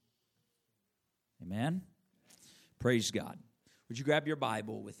Amen? Praise God. Would you grab your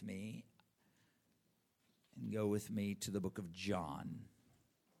Bible with me and go with me to the book of John?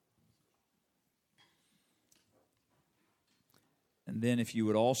 And then if you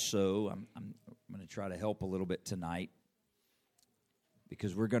would also, I'm going to try to help a little bit tonight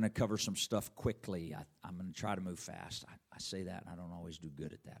because we're going to cover some stuff quickly. I'm going to try to move fast. I say that, and I don't always do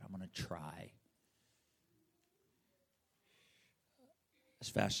good at that. I'm going to try as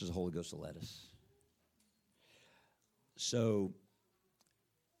fast as the Holy Ghost will let us. So,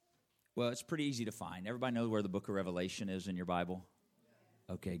 well, it's pretty easy to find. Everybody knows where the book of Revelation is in your Bible?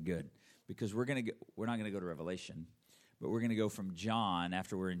 Okay, good. Because we're not going to go to Revelation, but we're going to go from John.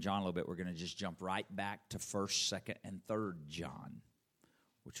 After we're in John a little bit, we're going to just jump right back to 1st, 2nd, and 3rd John,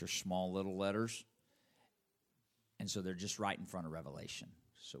 which are small little letters. And so they're just right in front of Revelation.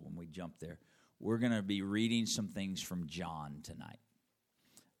 So when we jump there, we're going to be reading some things from John tonight.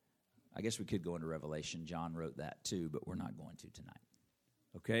 I guess we could go into Revelation. John wrote that too, but we're not going to tonight.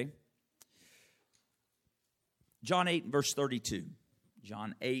 Okay? John 8 and verse 32.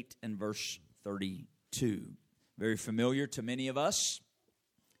 John 8 and verse 32. Very familiar to many of us.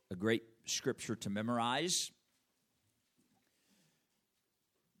 A great scripture to memorize.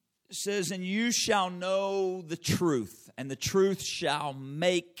 It says, "And you shall know the truth, and the truth shall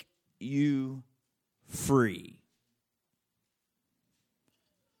make you free."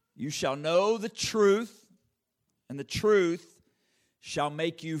 You shall know the truth, and the truth shall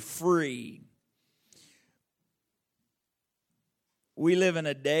make you free. We live in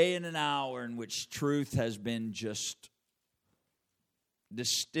a day and an hour in which truth has been just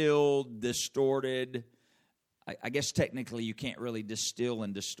distilled, distorted. I guess technically you can't really distill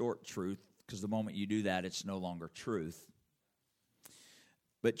and distort truth because the moment you do that, it's no longer truth.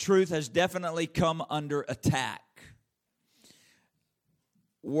 But truth has definitely come under attack.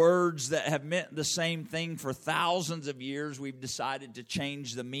 Words that have meant the same thing for thousands of years, we've decided to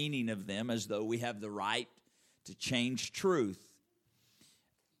change the meaning of them as though we have the right to change truth.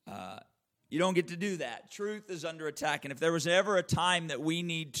 You don't get to do that. Truth is under attack. And if there was ever a time that we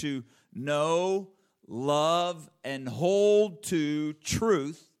need to know, love, and hold to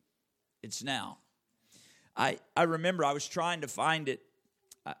truth, it's now. I remember I was trying to find it.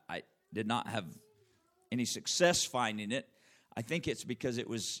 I did not have any success finding it. I think it's because it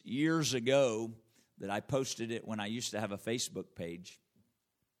was years ago that I posted it when I used to have a Facebook page.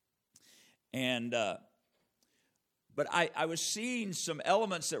 And but I was seeing some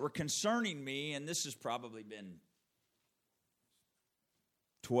elements that were concerning me, and this has probably been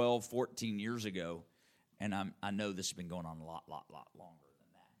 12, 14 years ago, and I know this has been going on a lot longer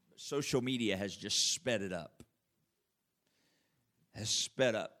than that. But social media has just sped it up. Has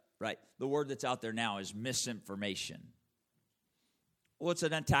sped up, right? The word that's out there now is misinformation. Well, it's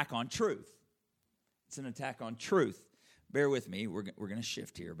an attack on truth. It's an attack on truth. Bear with me. We're going to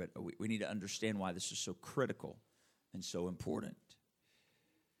shift here, but we need to understand why this is so critical and so important.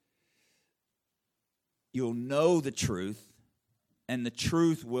 You'll know the truth, and the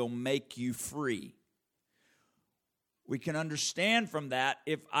truth will make you free. We can understand from that,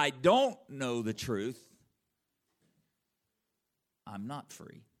 if I don't know the truth, I'm not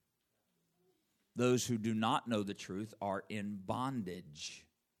free. Those who do not know the truth are in bondage.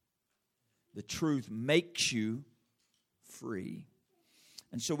 The truth makes you free.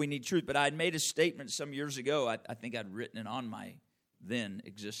 And so we need truth. But I had made a statement some years ago. I think I'd written it on my then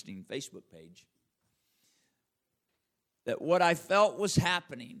existing Facebook page. That what I felt was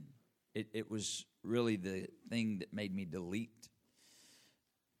happening, it was really the thing that made me delete,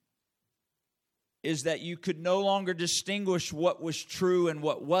 is that you could no longer distinguish what was true and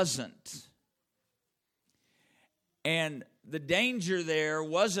what wasn't. And the danger there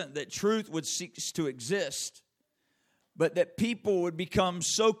wasn't that truth would cease to exist, but that people would become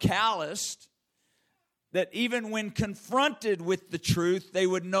so calloused that even when confronted with the truth, they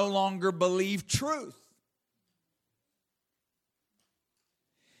would no longer believe truth.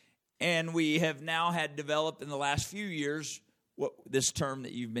 And we have now had developed in the last few years this term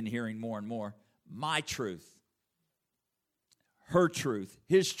that you've been hearing more and more, my truth, her truth,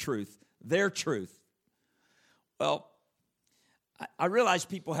 his truth, their truth. Well, I realize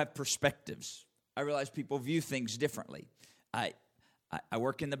people have perspectives. I realize people view things differently. I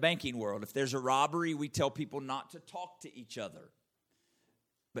work in the banking world. If there's a robbery, we tell people not to talk to each other,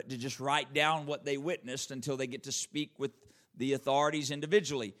 but to just write down what they witnessed until they get to speak with the authorities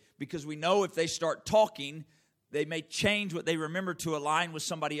individually. Because we know if they start talking, they may change what they remember to align with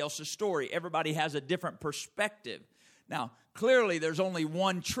somebody else's story. Everybody has a different perspective. Now, clearly there's only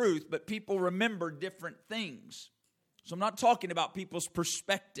one truth, but people remember different things. So I'm not talking about people's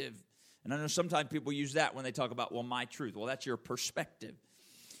perspective And I know sometimes people use that when they talk about, well, my truth. Well, that's your perspective.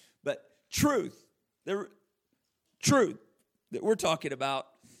 But truth that we're talking about,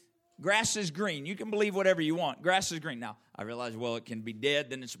 grass is green. You can believe whatever you want. Grass is green. Now, I realize, well, it can be dead,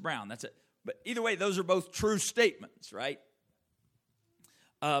 then it's brown. That's it. But either way, those are both true statements, right?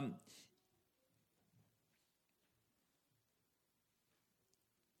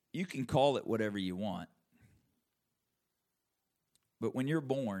 You can call it whatever you want. But when you're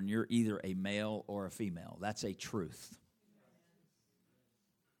born, you're either a male or a female. That's a truth.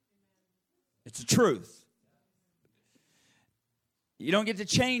 It's a truth. You don't get to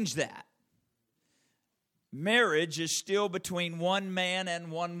change that. Marriage is still between one man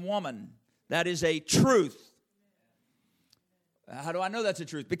and one woman. That is a truth. How do I know that's a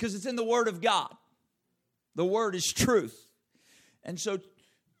truth? Because it's in the Word of God. The Word is truth. And so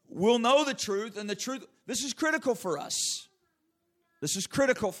we'll know the truth, and the truth, this is critical for us. This is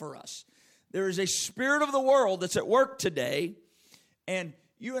critical for us. There is a spirit of the world that's at work today, and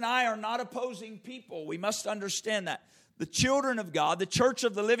you and I are not opposing people. We must understand that. The children of God, the church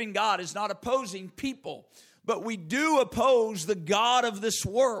of the living God, is not opposing people, but we do oppose the God of this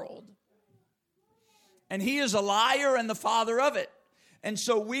world. And he is a liar and the father of it. And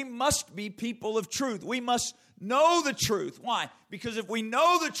so we must be people of truth. We must know the truth. Why? Because if we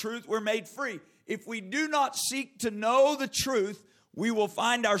know the truth, we're made free. If we do not seek to know the truth, we will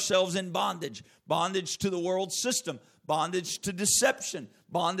find ourselves in bondage. Bondage to the world system. Bondage to deception.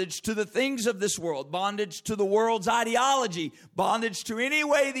 Bondage to the things of this world. Bondage to the world's ideology. Bondage to any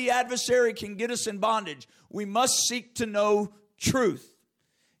way the adversary can get us in bondage. We must seek to know truth.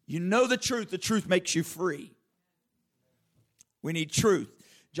 You know the truth makes you free. We need truth.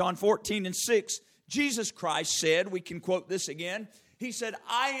 John 14:6, Jesus Christ said, we can quote this again, he said,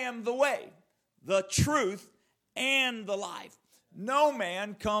 I am the way, the truth, and the life. No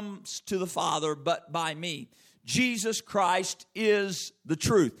man comes to the Father but by me. Jesus Christ is the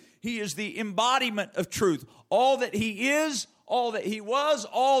truth. He is the embodiment of truth. All that he is, all that he was,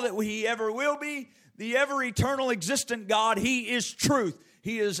 all that he ever will be, the ever eternal existent God, he is truth.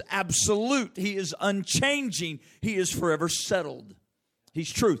 He is absolute. He is unchanging. He is forever settled.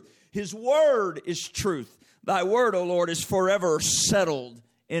 He's truth. His word is truth. Thy word, O Lord, is forever settled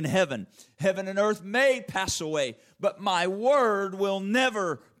in heaven. Heaven and earth may pass away, but my word will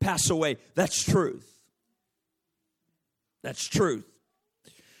never pass away. That's truth. That's truth.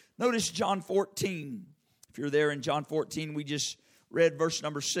 Notice John 14. If you're there in John 14, we just read verse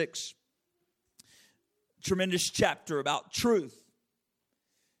number 6. Tremendous chapter about truth.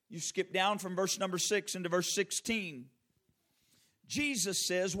 You skip down from verse number 6 into verse 16. Jesus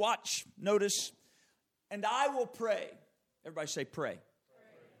says, watch, notice, and I will pray. Everybody say pray.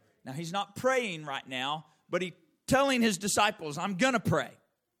 Now, he's not praying right now, but he's telling his disciples, I'm going to pray.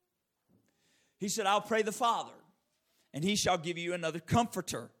 He said, I'll pray the Father, and he shall give you another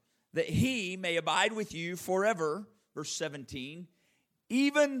comforter, that he may abide with you forever. Verse 17,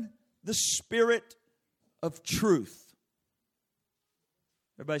 even the Spirit of truth.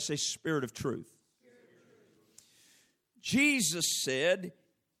 Everybody say Spirit of truth. Jesus said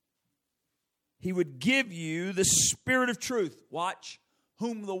he would give you the Spirit of truth. Watch.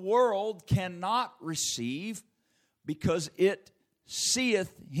 Whom the world cannot receive because it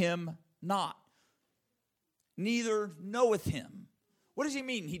seeth him not, neither knoweth him. What does he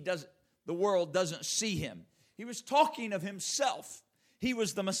mean? The world doesn't see him. He was talking of himself. He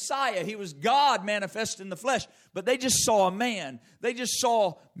was the Messiah. He was God manifest in the flesh. But they just saw a man. They just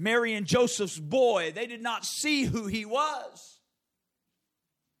saw Mary and Joseph's boy. They did not see who he was.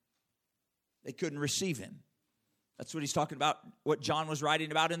 They couldn't receive him. That's what he's talking about, what John was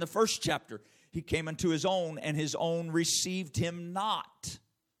writing about in the first chapter. He came unto his own, and his own received him not.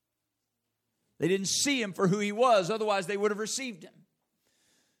 They didn't see him for who he was. Otherwise, they would have received him.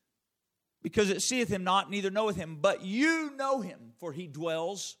 Because it seeth him not, neither knoweth him. But you know him, for he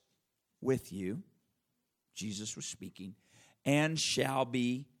dwells with you. Jesus was speaking. And shall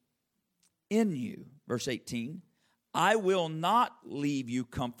be in you. Verse 18. I will not leave you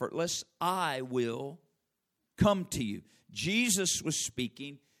comfortless. I will come to you. Jesus was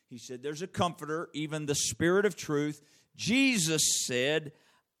speaking. He said, there's a comforter, even the Spirit of truth. Jesus said,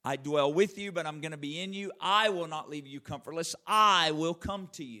 I dwell with you, but I'm going to be in you. I will not leave you comfortless. I will come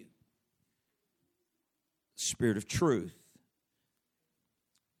to you. Spirit of truth.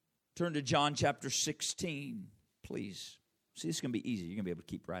 Turn to John chapter 16, please. See, this is going to be easy. You're going to be able to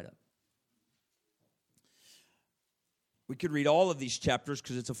keep right up. We could read all of these chapters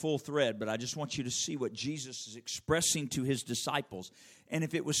because it's a full thread, but I just want you to see what Jesus is expressing to his disciples. And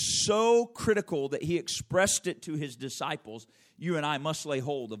if it was so critical that he expressed it to his disciples, you and I must lay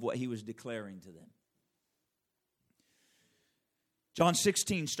hold of what he was declaring to them. John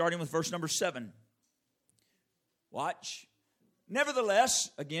 16, starting with verse number 7. Watch.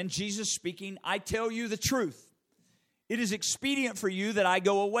 Nevertheless, again, Jesus speaking, I tell you the truth. It is expedient for you that I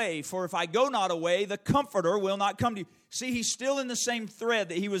go away, for if I go not away, the Comforter will not come to you. See, he's still in the same thread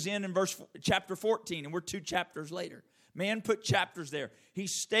that he was in chapter 14, and we're 2 chapters later. Man put chapters there.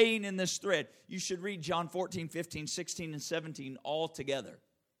 He's staying in this thread. You should read John 14, 15, 16, and 17 all together.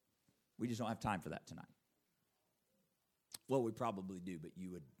 We just don't have time for that tonight. Well, we probably do, but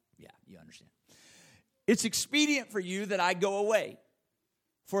you understand. It's expedient for you that I go away.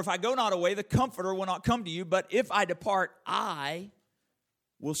 For if I go not away, the Comforter will not come to you. But if I depart, I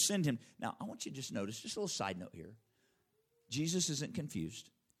will send him. Now, I want you to just notice, just a little side note here. Jesus isn't confused.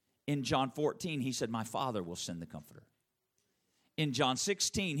 In John 14, he said, my Father will send the Comforter. In John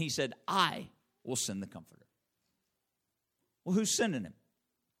 16, he said, I will send the Comforter. Well, who's sending him?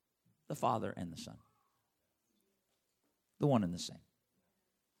 The Father and the Son. The one and the same.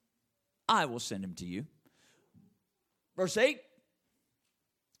 I will send him to you. Verse 8.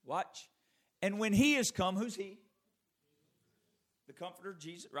 Watch. And when he is come, who's he? The Comforter,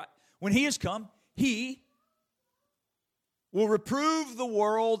 Jesus, right? When he is come, he will reprove the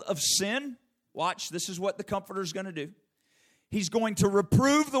world of sin. Watch, this is what the Comforter is going to do. He's going to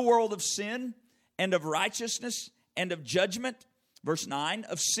reprove the world of sin and of righteousness and of judgment. Verse 9,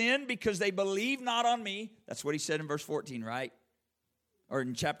 of sin because they believe not on me. That's what he said in verse 14, right? Or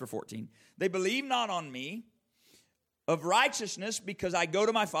in chapter 14. They believe not on me. Of righteousness, because I go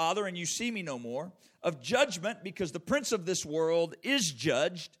to my Father and you see me no more. Of judgment, because the prince of this world is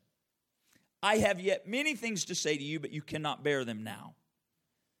judged. I have yet many things to say to you, but you cannot bear them now.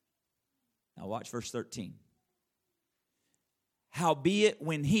 Now watch verse 13. Howbeit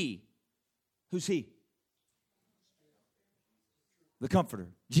when he, who's he? The Comforter,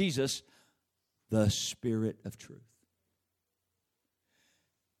 Jesus, the Spirit of truth.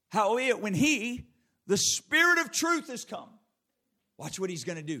 Howbeit when he, the Spirit of truth has come. Watch what he's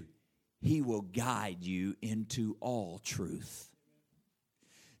going to do. He will guide you into all truth.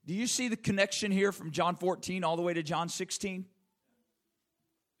 Do you see the connection here from John 14 all the way to John 16?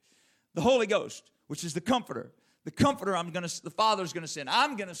 The Holy Ghost, which is the Comforter. The Comforter the Father's going to send.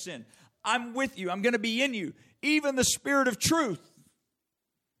 I'm going to send. I'm with you. I'm going to be in you. Even the Spirit of truth.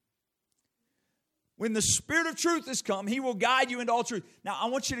 When the Spirit of truth has come, he will guide you into all truth. Now, I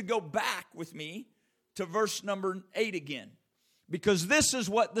want you to go back with me to verse number 8 again. Because this is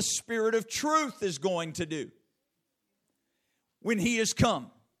what the Spirit of truth is going to do. When he has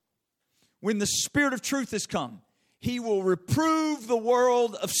come. When the Spirit of truth has come. He will reprove the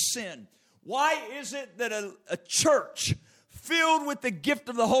world of sin. Why is it that a church filled with the gift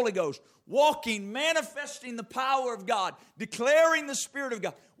of the Holy Ghost, walking, manifesting the power of God, declaring the Spirit of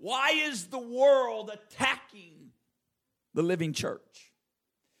God, why is the world attacking the living church?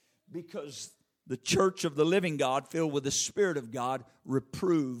 Because the church of the living God, filled with the Spirit of God,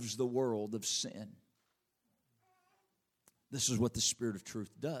 reproves the world of sin. This is what the Spirit of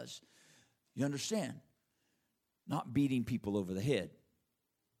truth does. You understand? Not beating people over the head.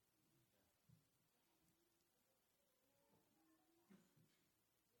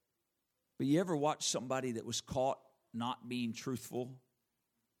 But you ever watch somebody that was caught not being truthful?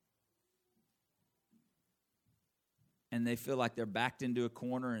 And they feel like they're backed into a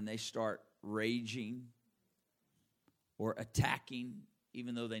corner and they start raging or attacking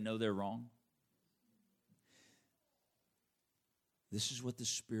even though they know they're wrong? This is what the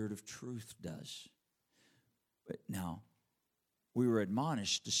Spirit of truth does. But now, we were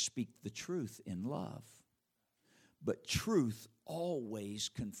admonished to speak the truth in love. But truth always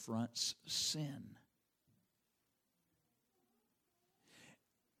confronts sin.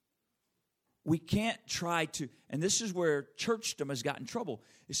 We can't try to, and this is where churchdom has got in trouble.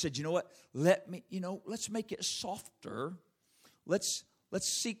 It said, you know what, let's make it softer. Let's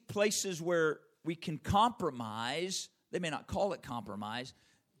seek places where we can compromise. They may not call it compromise.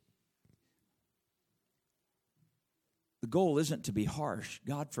 The goal isn't to be harsh.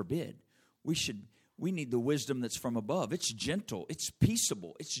 God forbid. We need the wisdom that's from above. It's gentle. It's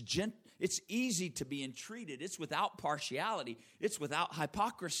peaceable. It's easy to be entreated. It's without partiality. It's without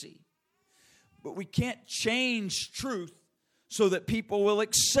hypocrisy. But we can't change truth so that people will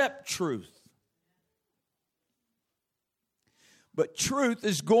accept truth. But truth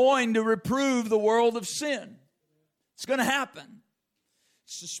is going to reprove the world of sin. It's going to happen.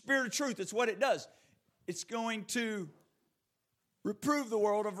 It's the Spirit of truth. It's what it does. It's going to reprove the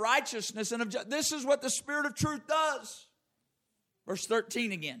world of righteousness and of justice. This is what the Spirit of truth does. Verse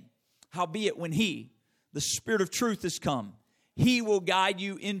 13 again. Howbeit when He, the Spirit of truth, is come, He will guide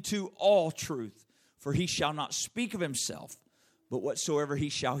you into all truth. For He shall not speak of Himself, but whatsoever He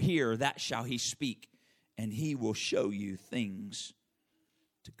shall hear, that shall He speak. And He will show you things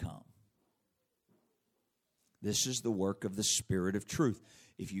to come. This is the work of the Spirit of truth.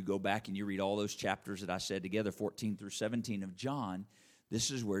 If you go back and you read all those chapters that I said together, 14 through 17 of John, this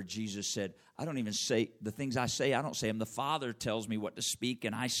is where Jesus said, I don't even say, the things I say, I don't say them. The Father tells me what to speak,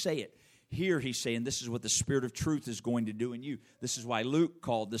 and I say it. Here He's saying this is what the Spirit of truth is going to do in you. This is why Luke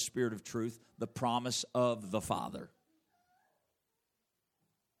called the Spirit of truth the promise of the Father.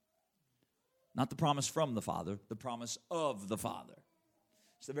 Not the promise from the Father, the promise of the Father.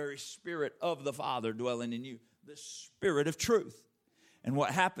 It's the very Spirit of the Father dwelling in you, the Spirit of truth. And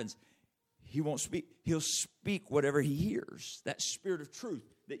what happens? He won't speak. He'll speak whatever He hears. That Spirit of truth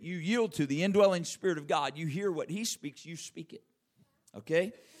that you yield to, the indwelling Spirit of God. You hear what He speaks, you speak it.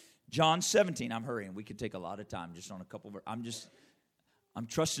 Okay? John 17. I'm hurrying. We could take a lot of time just on a couple of... I'm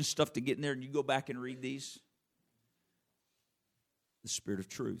trusting stuff to get in there, and you go back and read these. The Spirit of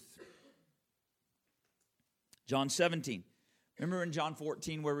truth. John 17. Remember in John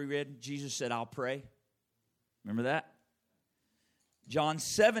 14 where we read, Jesus said, I'll pray? Remember that? John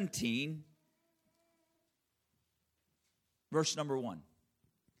 17, verse number 1.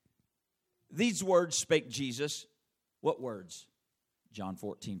 These words spake Jesus. What words? John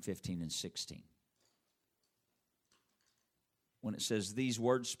 14, 15, and 16. When it says these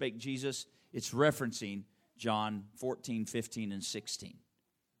words spake Jesus, it's referencing John 14, 15, and 16.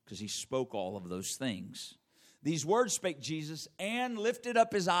 Because He spoke all of those things. These words spake Jesus and lifted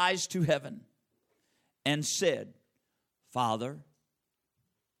up His eyes to heaven and said, Father,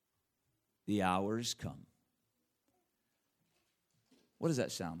 the hour is come. What does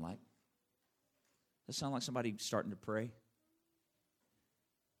that sound like? Does that sound like somebody starting to pray?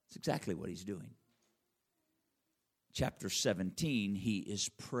 It's exactly what He's doing. Chapter 17, He is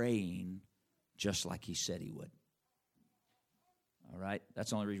praying just like He said He would. All right? That's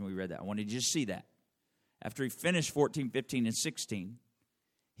the only reason we read that. I wanted you to see that. After He finished 14, 15, and 16,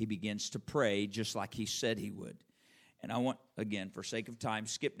 He begins to pray just like He said He would. And I want, again, for sake of time,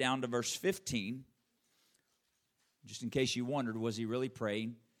 skip down to verse 15. Just in case you wondered, was He really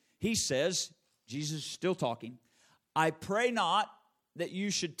praying? He says, Jesus is still talking, I pray not that you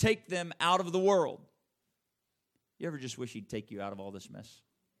should take them out of the world. You ever just wish He'd take you out of all this mess?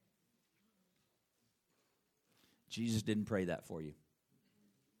 Jesus didn't pray that for you.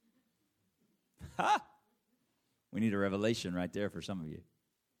 Ha! We need a revelation right there for some of you.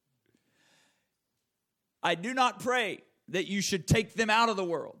 I do not pray that you should take them out of the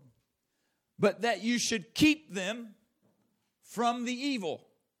world, but that you should keep them from the evil.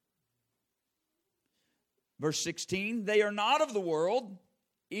 Verse 16, they are not of the world,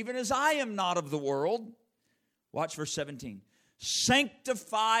 even as I am not of the world. Watch verse 17.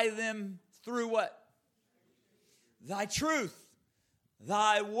 Sanctify them through what? Thy truth.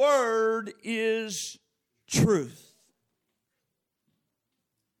 Thy word is truth.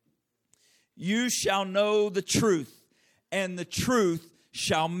 You shall know the truth, and the truth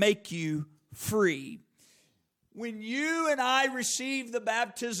shall make you free. When you and I receive the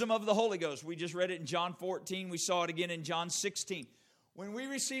baptism of the Holy Ghost, we just read it in John 14, we saw it again in John 16. When we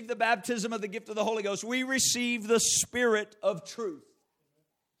receive the baptism of the gift of the Holy Ghost, we receive the Spirit of truth.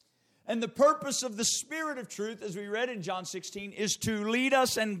 And the purpose of the Spirit of truth, as we read in John 16, is to lead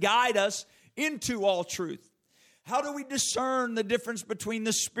us and guide us into all truth. How do we discern the difference between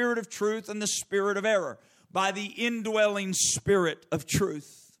the Spirit of truth and the spirit of error? By the indwelling Spirit of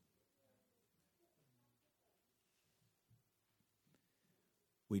truth.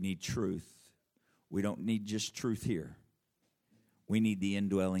 We need truth. We don't need just truth here. We need the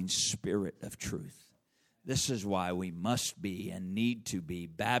indwelling Spirit of truth. This is why we must be and need to be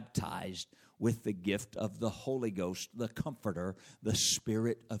baptized with the gift of the Holy Ghost, the Comforter, the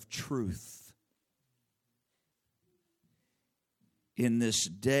Spirit of truth. In this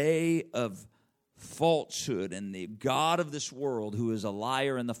day of falsehood and the God of this world, who is a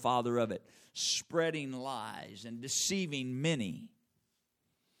liar and the father of it, spreading lies and deceiving many,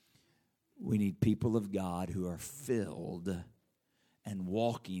 we need people of God who are filled and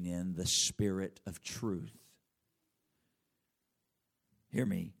walking in the Spirit of truth. Hear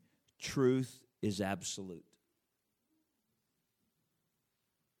me. Truth is absolute.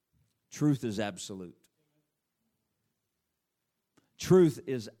 Truth is absolute. Truth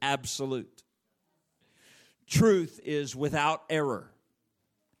is absolute. Truth is without error.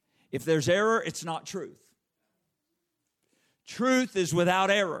 If there's error, it's not truth. Truth is without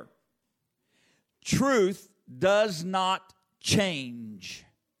error. Truth does not change.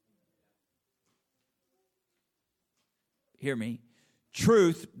 Hear me.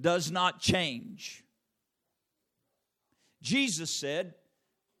 Truth does not change. Jesus said,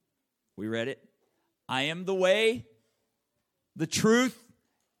 we read it, I am the way, the truth,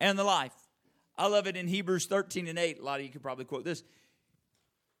 and the life. I love it in Hebrews 13:8. A lot of you could probably quote this.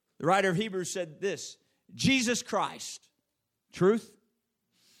 The writer of Hebrews said this, Jesus Christ, truth,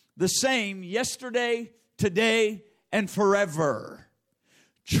 the same yesterday, today, and forever.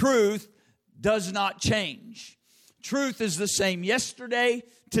 Truth does not change. Truth is the same yesterday,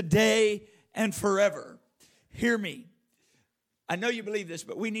 today, and forever. Hear me. I know you believe this,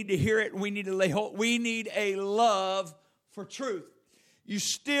 but we need to hear it and we need to lay hold. We need a love for truth. You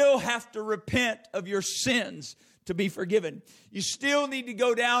still have to repent of your sins to be forgiven. You still need to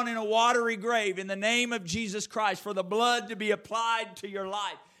go down in a watery grave in the name of Jesus Christ for the blood to be applied to your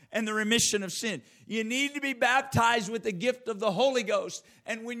life and the remission of sin. You need to be baptized with the gift of the Holy Ghost.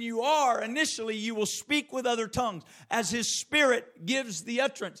 And when you are, initially, you will speak with other tongues as His Spirit gives the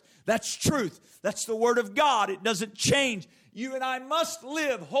utterance. That's truth. That's the Word of God. It doesn't change. You and I must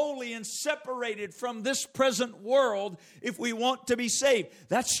live holy and separated from this present world if we want to be saved.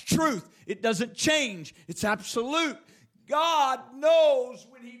 That's truth. It doesn't change. It's absolute. God knows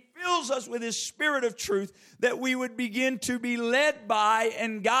when He fills us with His Spirit of truth that we would begin to be led by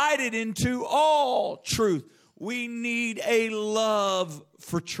and guided into all truth. We need a love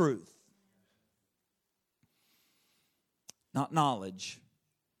for truth. Not knowledge.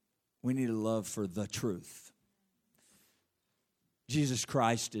 We need a love for the truth. Jesus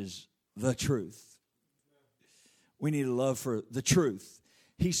Christ is the truth. We need a love for the truth.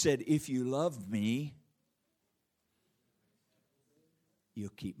 He said, if you love me, you'll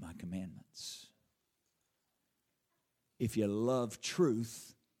keep my commandments. If you love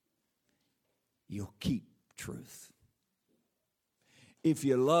truth, you'll keep truth. If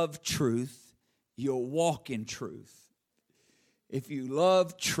you love truth, you'll walk in truth. If you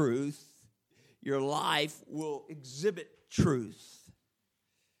love truth, your life will exhibit truth.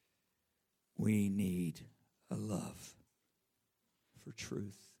 We need a love for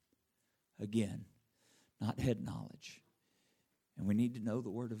truth. Again, not head knowledge. And we need to know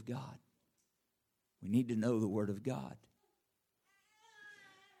the Word of God. We need to know the Word of God.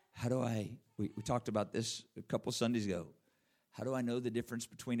 How do we talked about this a couple Sundays ago. How do I know the difference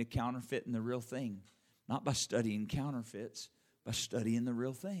between a counterfeit and the real thing? Not by studying counterfeits, by studying the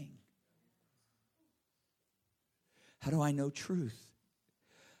real thing. How do I know truth?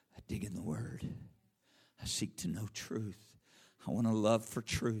 I dig in the Word. I seek to know truth. I want a love for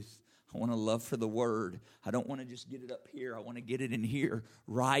truth. I want a love for the Word. I don't want to just get it up here. I want to get it in here,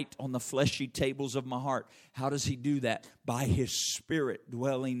 right on the fleshy tables of my heart. How does He do that? By His Spirit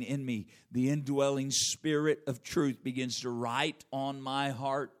dwelling in me. The indwelling Spirit of truth begins to write on my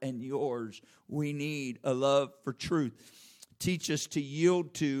heart and yours. We need a love for truth. Teach us to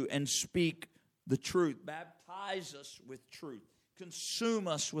yield to and speak the truth. Baptize us with truth. Consume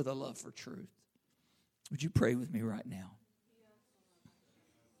us with a love for truth. Would you pray with me right now?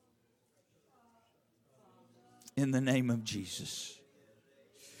 In the name of Jesus.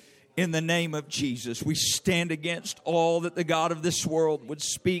 In the name of Jesus, we stand against all that the God of this world would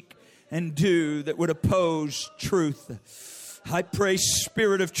speak and do that would oppose truth. I pray,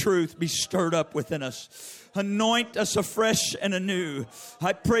 Spirit of truth, be stirred up within us. Anoint us afresh and anew.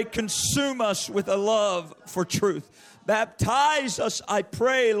 I pray, consume us with a love for truth. Baptize us, I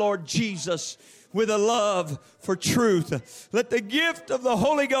pray, Lord Jesus, with a love for truth. Let the gift of the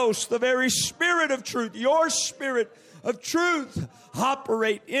Holy Ghost, the very Spirit of truth, your Spirit of truth,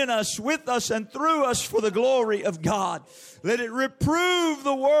 operate in us, with us, and through us for the glory of God. Let it reprove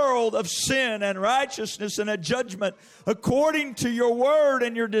the world of sin and righteousness and a judgment according to your word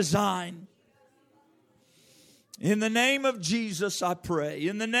and your design. In the name of Jesus, I pray.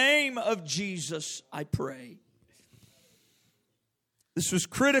 In the name of Jesus, I pray. This was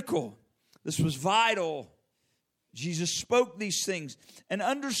critical. This was vital. Jesus spoke these things. And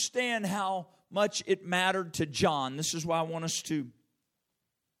understand how much it mattered to John. This is why I want us to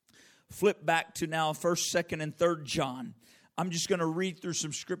flip back to now 1st, 2nd, and 3rd John. I'm just going to read through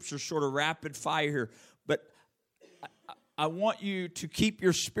some scriptures, sort of rapid fire here. But I want you to keep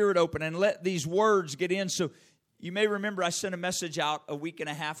your spirit open and let these words get in. So you may remember I sent a message out a week and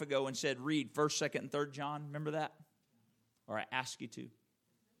a half ago and said, read 1st, 2nd, and 3rd John. Remember that? Or I asked you to.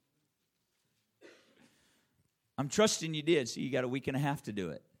 I'm trusting you did, so you got a week and a half to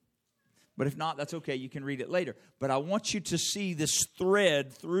do it. But if not, that's okay. You can read it later. But I want you to see this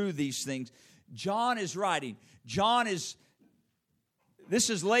thread through these things. John is writing. John is This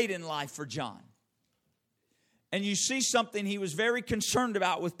is late in life for John. And you see something he was very concerned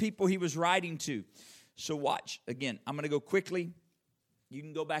about with people he was writing to. So watch. Again, I'm going to go quickly. You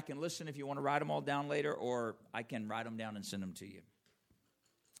can go back and listen if you want to write them all down later, or I can write them down and send them to you.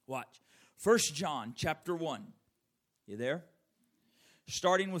 Watch. 1 John chapter 1. You there?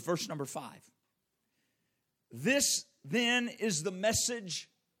 Starting with verse number 5. This then is the message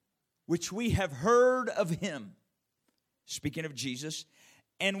which we have heard of him, speaking of Jesus,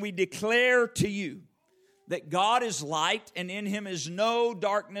 and we declare to you that God is light and in him is no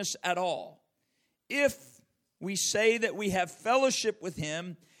darkness at all. If we say that we have fellowship with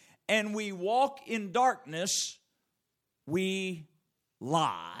him and we walk in darkness, we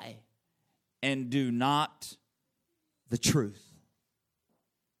lie and do not the truth.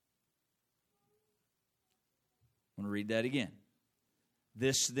 I'm going to read that again.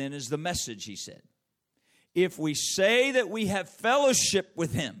 This then is the message, he said. If we say that we have fellowship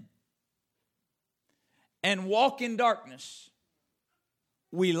with him and walk in darkness,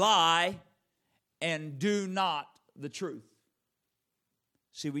 we lie and do not the truth.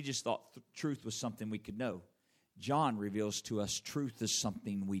 See, we just thought truth was something we could know. John reveals to us truth is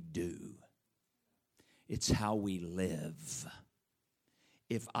something we do. It's how we live.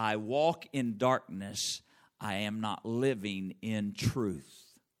 If I walk in darkness, I am not living in truth.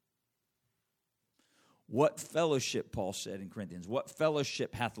 What fellowship, Paul said in Corinthians, what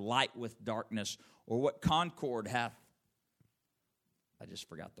fellowship hath light with darkness, or what concord hath, I just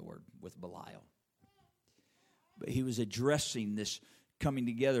forgot the word, with Belial. But he was addressing this coming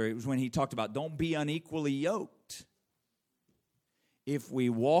together. It was when he talked about don't be unequally yoked. If we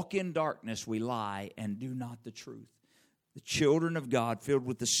walk in darkness, we lie and do not the truth. The children of God, filled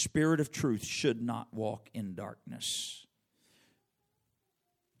with the Spirit of truth, should not walk in darkness.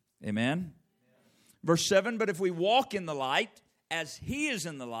 Amen? Verse 7, but if we walk in the light, as he is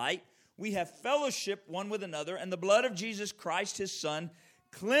in the light, we have fellowship one with another, and the blood of Jesus Christ, his Son,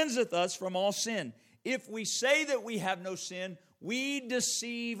 cleanseth us from all sin. If we say that we have no sin, we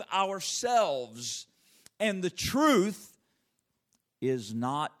deceive ourselves, and the truth is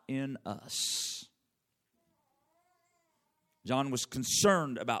not in us. John was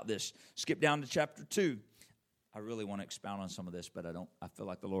concerned about this. Skip down to chapter 2. I really want to expound on some of this, but I don't. I feel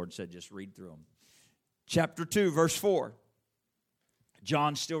like the Lord said just read through them. Chapter 2, verse 4.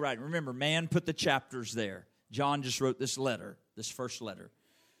 John's still writing. Remember, man put the chapters there. John just wrote this letter, this first letter.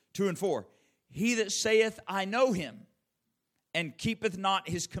 2 and 4. He that saith, I know him, and keepeth not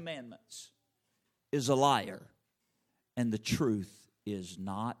his commandments, is a liar, and the truth is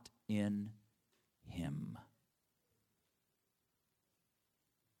not in him.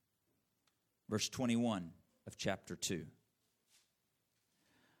 Verse 21 of chapter 2.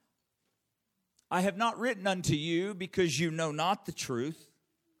 I have not written unto you because you know not the truth,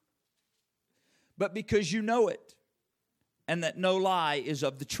 but because you know it, and that no lie is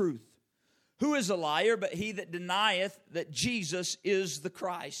of the truth. Who is a liar but he that denieth that Jesus is the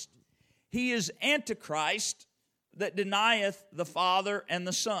Christ? He is Antichrist that denieth the Father and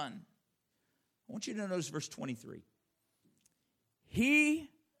the Son. I want you to notice verse 23. He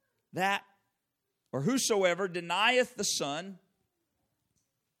that, or whosoever denieth the Son,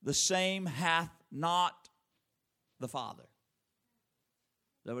 the same hath not the Father.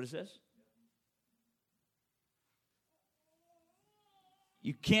 Is that what it says?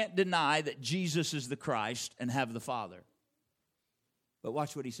 You can't deny that Jesus is the Christ and have the Father. But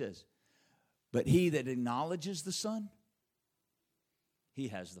watch what he says. But he that acknowledges the Son, he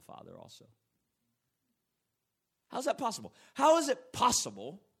has the Father also. How's that possible? How is it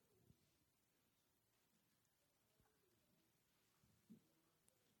possible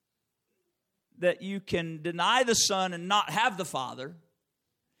that you can deny the Son and not have the Father,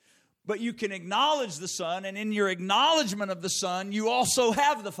 but you can acknowledge the Son, and in your acknowledgement of the Son, you also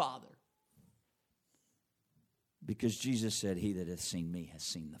have the Father? Because Jesus said, he that hath seen me has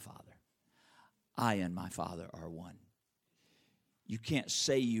seen the Father. I and my Father are one. You can't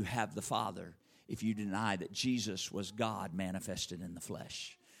say you have the Father if you deny that Jesus was God manifested in the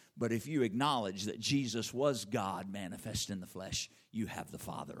flesh. But if you acknowledge that Jesus was God manifested in the flesh, you have the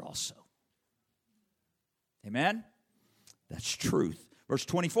Father also. Amen? That's truth. Verse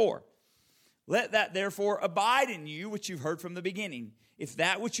 24. Let that therefore abide in you which you've heard from the beginning. If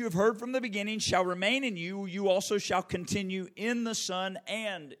that which you have heard from the beginning shall remain in you, you also shall continue in the Son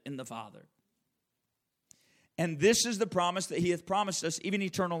and in the Father. And this is the promise that he hath promised us, even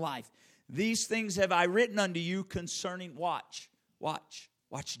eternal life. These things have I written unto you concerning, watch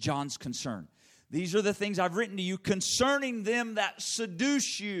John's concern. These are the things I've written to you concerning them that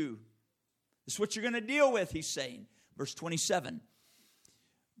seduce you. This is what you're going to deal with, he's saying. Verse 27.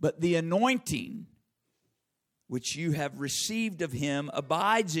 But the anointing which you have received of him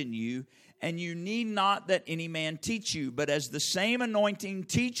abides in you, and you need not that any man teach you. But as the same anointing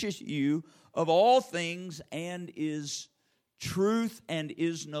teaches you of all things, and is truth, and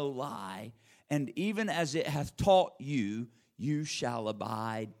is no lie, and even as it hath taught you, you shall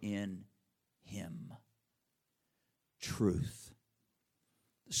abide in him. Truth.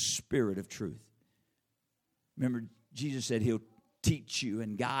 The Spirit of truth. Remember, Jesus said he'll teach you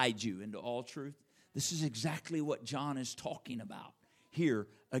and guide you into all truth. This is exactly what John is talking about here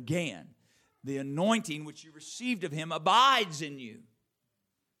again. The anointing which you received of him abides in you.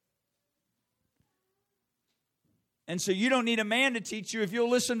 And so you don't need a man to teach you. If you'll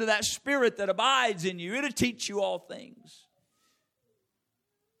listen to that Spirit that abides in you, it'll teach you all things.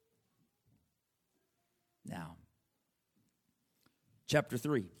 Now, chapter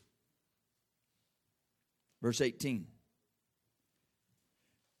 3, verse 18.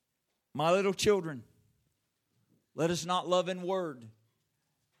 My little children, let us not love in word,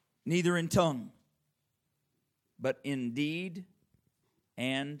 neither in tongue, but in deed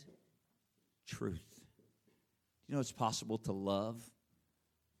and truth. You know it's possible to love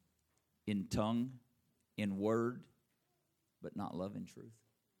in tongue, in word, but not love in truth?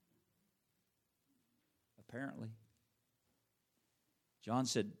 Apparently. John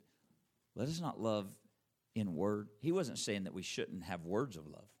said, let us not love in word. He wasn't saying that we shouldn't have words of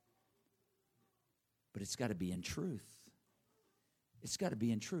love. But it's got to be in truth. It's got to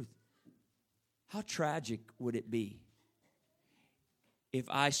be in truth. How tragic would it be if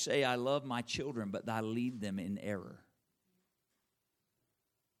I say I love my children, but I lead them in error?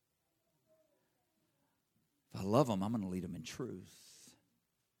 If I love them, I'm going to lead them in truth.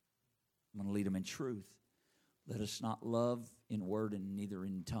 I'm going to lead them in truth. Let us not love in word and neither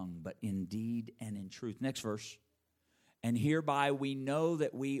in tongue, but in deed and in truth. Next verse. And hereby we know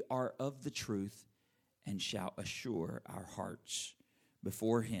that we are of the truth, and shall assure our hearts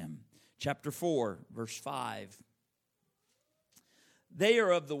before him. Chapter 4, verse 5. They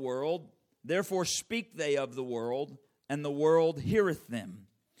are of the world, therefore speak they of the world, and the world heareth them.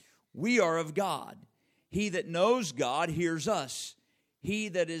 We are of God. He that knows God hears us. He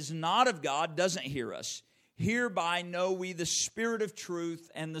that is not of God doesn't hear us. Hereby know we the spirit of truth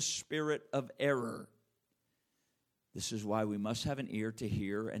and the spirit of error. This is why we must have an ear to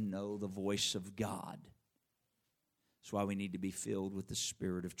hear and know the voice of God. That's why we need to be filled with the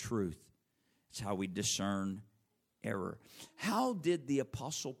Spirit of truth. It's how we discern error. How did the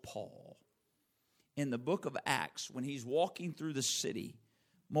Apostle Paul, in the book of Acts, when he's walking through the city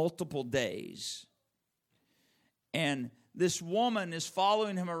multiple days, and this woman is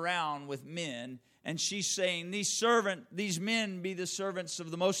following him around with men, and she's saying, these men be the servants of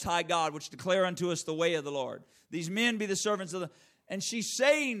the Most High God, which declare unto us the way of the Lord. These men be the servants of the... And she's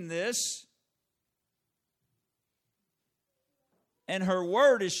saying this, and her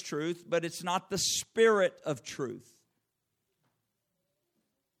word is truth, but it's not the spirit of truth.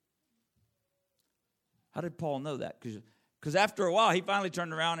 How did Paul know that? Because after a while, he finally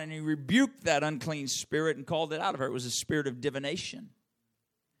turned around and he rebuked that unclean spirit and called it out of her. It was a spirit of divination.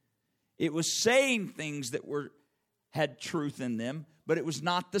 It was saying things that had truth in them, but it was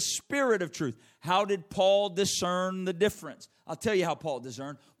not the spirit of truth. How did Paul discern the difference? I'll tell you how Paul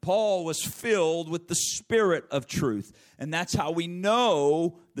discerned. Paul was filled with the spirit of truth. And that's how we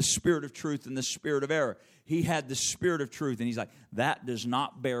know the spirit of truth and the spirit of error. He had the spirit of truth, and he's like, that does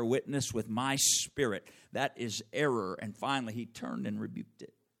not bear witness with my spirit. That is error. And finally, he turned and rebuked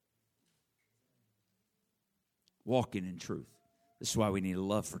it. Walking in truth. This is why we need a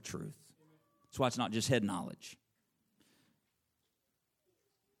love for truth. That's why it's not just head knowledge.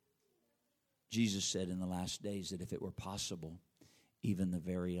 Jesus said in the last days that if it were possible, even the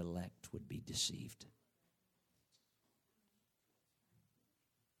very elect would be deceived.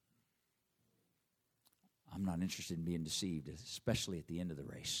 I'm not interested in being deceived, especially at the end of the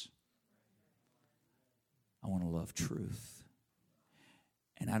race. I want to love truth.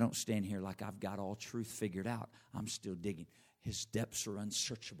 And I don't stand here like I've got all truth figured out. I'm still digging. His depths are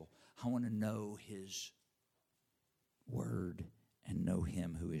unsearchable. I want to know his word and know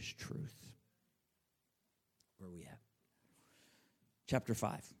him who is truth. Where are we at? Chapter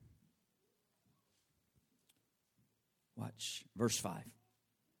 5. Watch verse 5.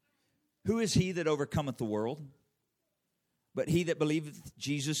 Who is he that overcometh the world? But he that believeth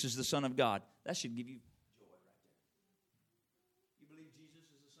Jesus is the Son of God. That should give you joy right there. You believe Jesus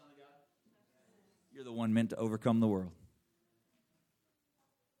is the Son of God? You're the one meant to overcome the world.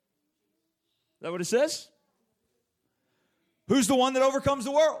 Is that what it says? Who's the one that overcomes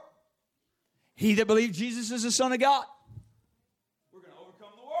the world? He that believes Jesus is the Son of God. We're going to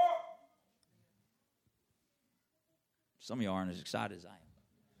overcome the Some of you aren't as excited as I am.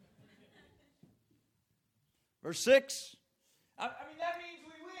 Verse 6. I mean, that means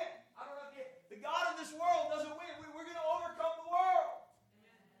we win. I don't know if the God of this world doesn't win. We're going to overcome the world.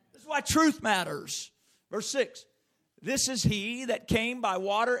 This is why truth matters. Verse 6. This is he that came by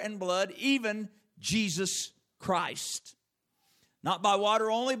water and blood, even Jesus Christ. Not by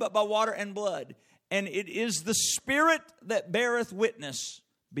water only, but by water and blood. And it is the Spirit that beareth witness,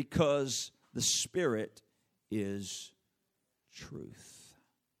 because the Spirit is truth.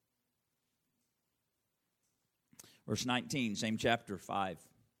 Verse 19, same chapter 5.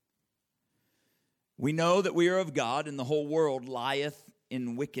 We know that we are of God, and the whole world lieth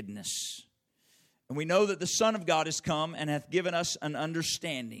in wickedness. And we know that the Son of God is come, and hath given us an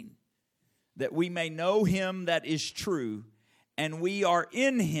understanding, that we may know him that is true, and we are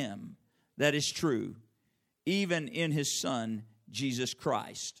in him that is true, even in his Son, Jesus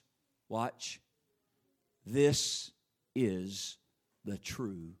Christ. Watch. This is the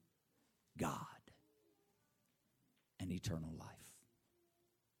true God and eternal life.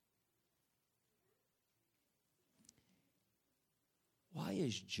 Why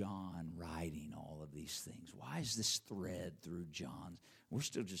is John writing all of these things? Why is this thread through John? We're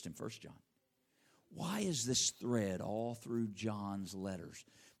still just in 1 John. Why is this thread all through John's letters?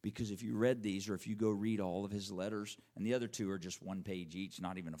 Because if you read these, or if you go read all of his letters, and the other two are just one page each,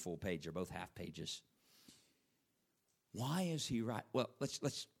 not even a full page, they're both half pages. Why is he writing? Well,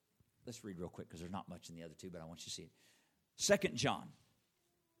 let's read real quick, because there's not much in the other two, but I want you to see it. 2 John,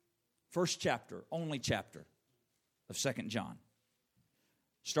 first chapter, only chapter of 2 John.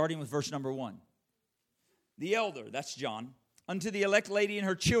 Starting with verse number 1. The elder, that's John, unto the elect lady and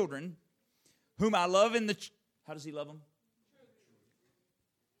her children, whom I love in the... How does he love them?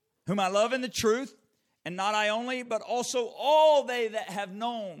 Whom I love in the truth, and not I only, but also all they that have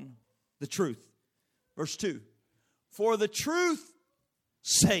known the truth. Verse 2. For the truth's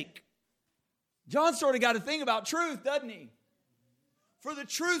sake. John sort of got a thing about truth, doesn't he? For the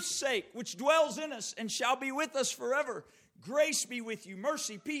truth's sake, which dwells in us and shall be with us forever. Grace be with you,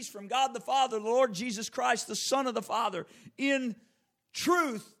 mercy, peace from God the Father, the Lord Jesus Christ, the Son of the Father, in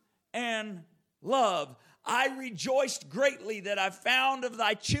truth and love. I rejoiced greatly that I found of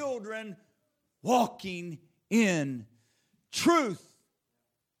thy children walking in truth,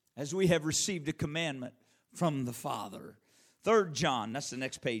 as we have received a commandment from the Father. 3 John, that's the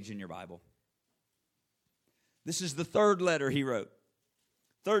next page in your Bible. This is the third letter he wrote.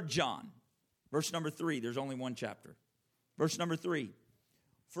 3 John, verse number 3. There's only one chapter. Verse number 3.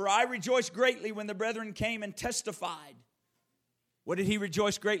 For I rejoiced greatly when the brethren came and testified. What did he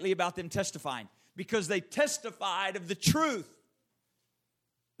rejoice greatly about them testifying? Because they testified of the truth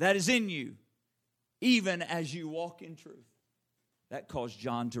that is in you, even as you walk in truth. That caused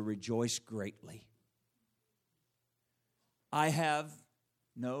John to rejoice greatly. I have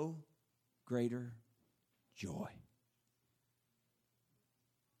no greater joy.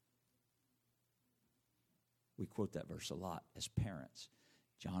 We quote that verse a lot as parents.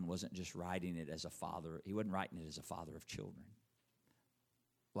 John wasn't just writing it as a father. He wasn't writing it as a father of children,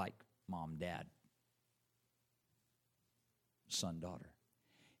 like mom, dad, son, daughter.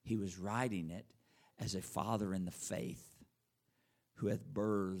 He was writing it as a father in the faith who hath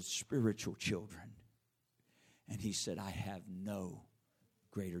birthed spiritual children. And he said, I have no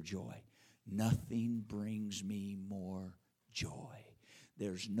greater joy. Nothing brings me more joy.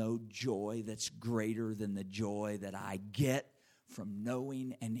 There's no joy that's greater than the joy that I get from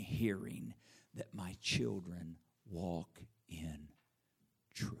knowing and hearing that my children walk in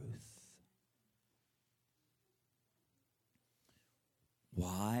truth.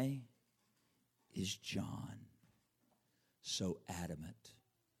 Why is John so adamant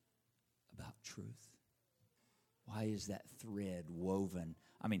about truth? Why is that thread woven?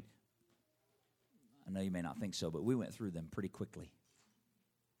 I mean, I know you may not think so, but we went through them pretty quickly.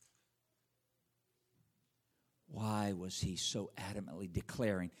 Why was he so adamantly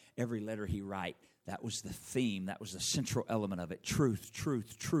declaring every letter he wrote? That was the theme. That was the central element of it. Truth,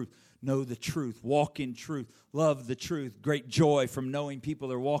 truth, truth. Know the truth. Walk in truth. Love the truth. Great joy from knowing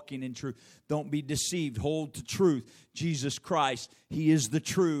people are walking in truth. Don't be deceived. Hold to truth. Jesus Christ, he is the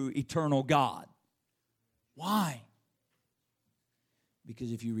true eternal God. Why?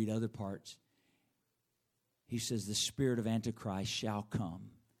 Because if you read other parts, he says the spirit of Antichrist shall come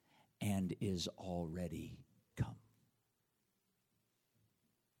and is already come.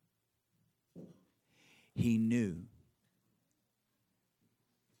 He knew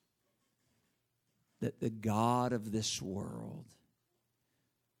that the God of this world,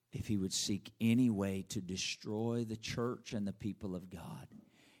 if he would seek any way to destroy the church and the people of God,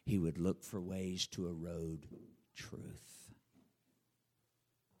 he would look for ways to erode truth.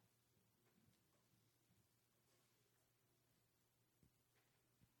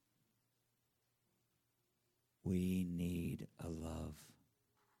 We need a love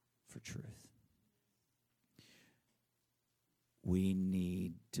for truth. We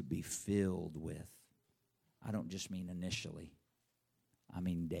need to be filled with, I don't just mean initially, I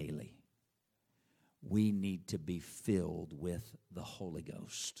mean daily. We need to be filled with the Holy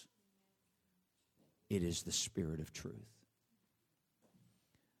Ghost. It is the Spirit of truth.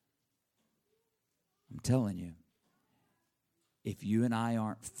 I'm telling you, if you and I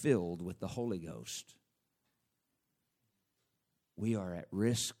aren't filled with the Holy Ghost, we are at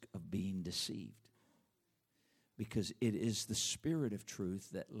risk of being deceived. Because it is the Spirit of truth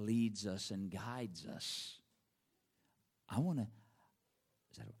that leads us and guides us. I want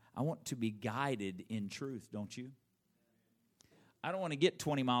to be guided in truth, don't you? I don't want to get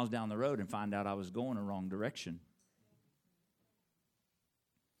 20 miles down the road and find out I was going the wrong direction.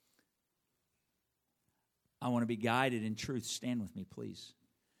 I want to be guided in truth. Stand with me, please.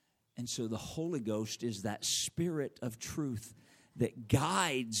 And so the Holy Ghost is that Spirit of truth that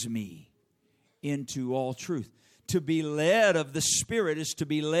guides me into all truth. To be led of the Spirit is to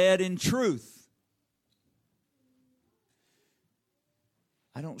be led in truth.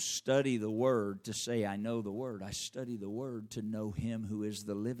 I don't study the Word to say I know the Word. I study the Word to know Him who is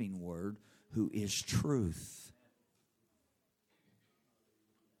the living Word, who is truth.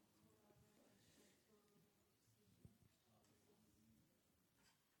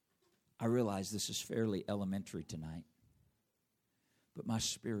 I realize this is fairly elementary tonight. But my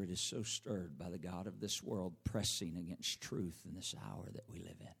spirit is so stirred by the God of this world pressing against truth in this hour that we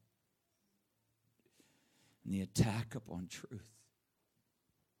live in. And the attack upon truth.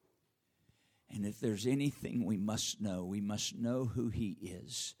 And if there's anything we must know who He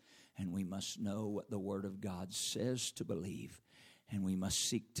is. And we must know what the Word of God says to believe. And we must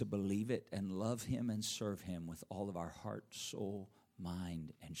seek to believe it and love Him and serve Him with all of our heart, soul,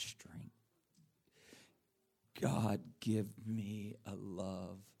 mind, and strength. God, give me a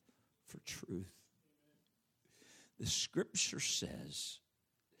love for truth. The Scripture says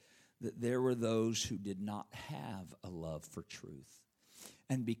that there were those who did not have a love for truth.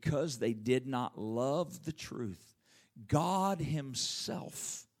 And because they did not love the truth, God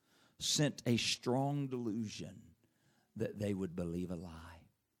Himself sent a strong delusion that they would believe a lie.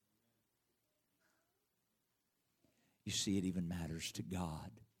 You see, it even matters to God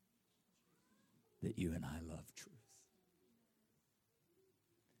that you and I love truth.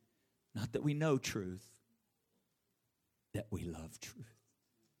 Not that we know truth, that we love truth.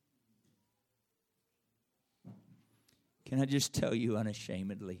 Can I just tell you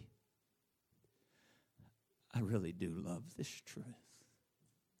unashamedly, I really do love this truth.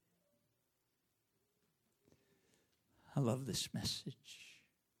 I love this message.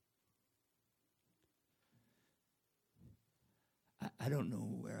 I don't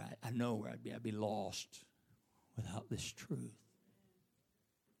know where I know where I'd be. I'd be lost without this truth.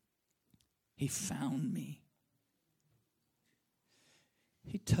 He found me.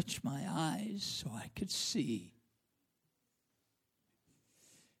 He touched my eyes so I could see.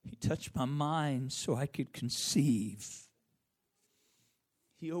 He touched my mind so I could conceive.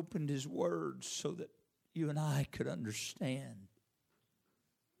 He opened His Word so that you and I could understand.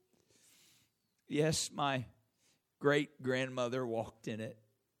 Yes, my great-grandmother walked in it.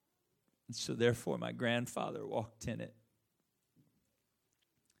 And so therefore my grandfather walked in it.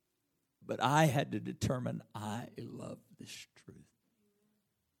 But I had to determine I love this truth.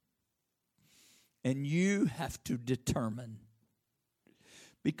 And you have to determine.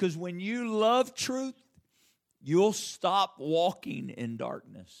 Because when you love truth, you'll stop walking in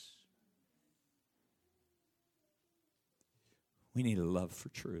darkness. We need a love for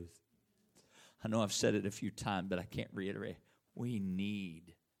truth. I know I've said it a few times, but I can't reiterate. We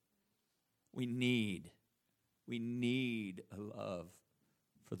need a love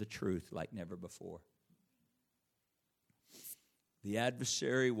for the truth like never before. The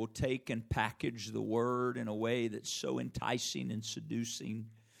adversary will take and package the word in a way that's so enticing and seducing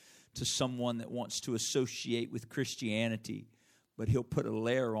to someone that wants to associate with Christianity, but he'll put a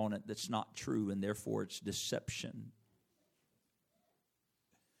layer on it that's not true, and therefore it's deception.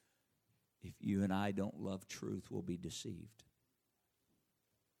 If you and I don't love truth, we'll be deceived.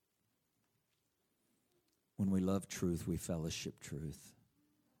 When we love truth, we fellowship truth.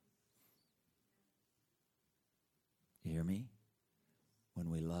 You hear me?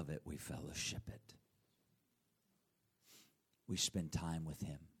 When we love it, we fellowship it. We spend time with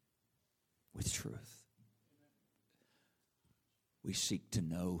Him, with truth. We seek to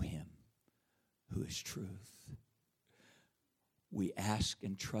know Him who is truth. we ask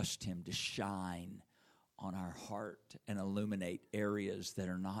and trust Him to shine on our heart and illuminate areas that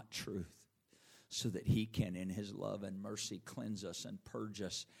are not truth, so that He can, in His love and mercy, cleanse us and purge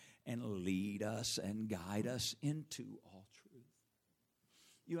us and lead us and guide us into all truth.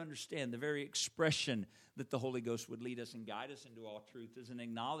 You understand, the very expression that the Holy Ghost would lead us and guide us into all truth is an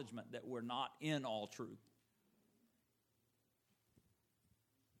acknowledgement that we're not in all truth.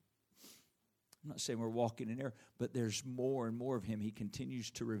 I'm not saying we're walking in error, but there's more and more of Him He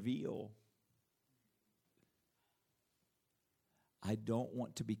continues to reveal. I don't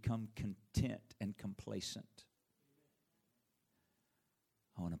want to become content and complacent.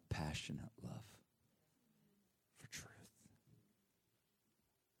 I want a passionate love for truth.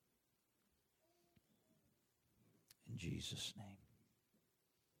 In Jesus' name.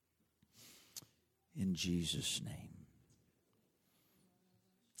 In Jesus' name.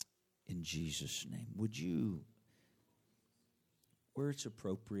 In Jesus' name. Would you, where it's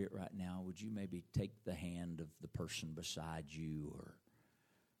appropriate right now, would you maybe take the hand of the person beside you or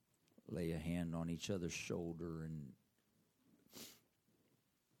lay a hand on each other's shoulder, and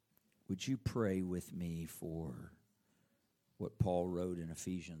would you pray with me for what Paul wrote in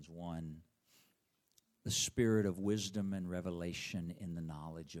Ephesians 1, the spirit of wisdom and revelation in the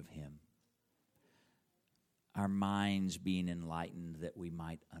knowledge of Him, our minds being enlightened that we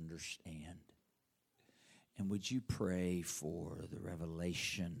might understand. And would you pray for the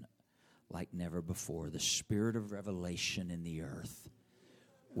revelation like never before, the spirit of revelation in the earth,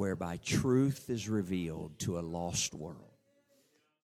 whereby truth is revealed to a lost world.